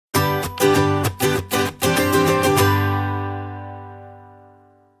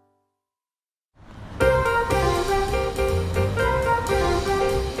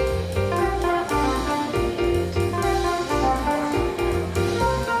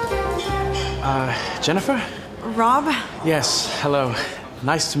Jennifer? Rob? Yes, hello.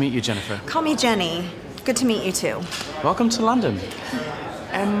 Nice to meet you, Jennifer. Call me Jenny. Good to meet you too. Welcome to London.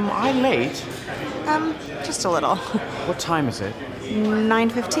 Am I late? Just a little. What time is it?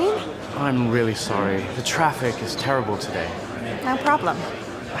 9:15? I'm really sorry. The traffic is terrible today. No problem.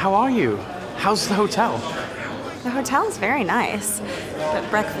 How are you? How's the hotel? The hotel is very nice, but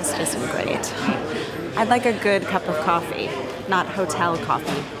breakfast isn't great. I'd like a good cup of coffee. Not hotel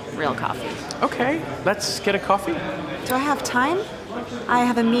coffee, real coffee. Okay, let's get a coffee. Do I have time? I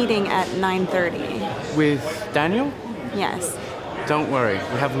have a meeting at 9:30. With Daniel? Yes. Don't worry,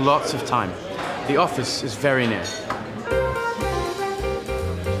 we have lots of time. The office is very near.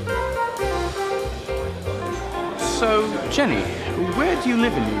 So, Jenny, where do you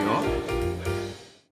live in New York?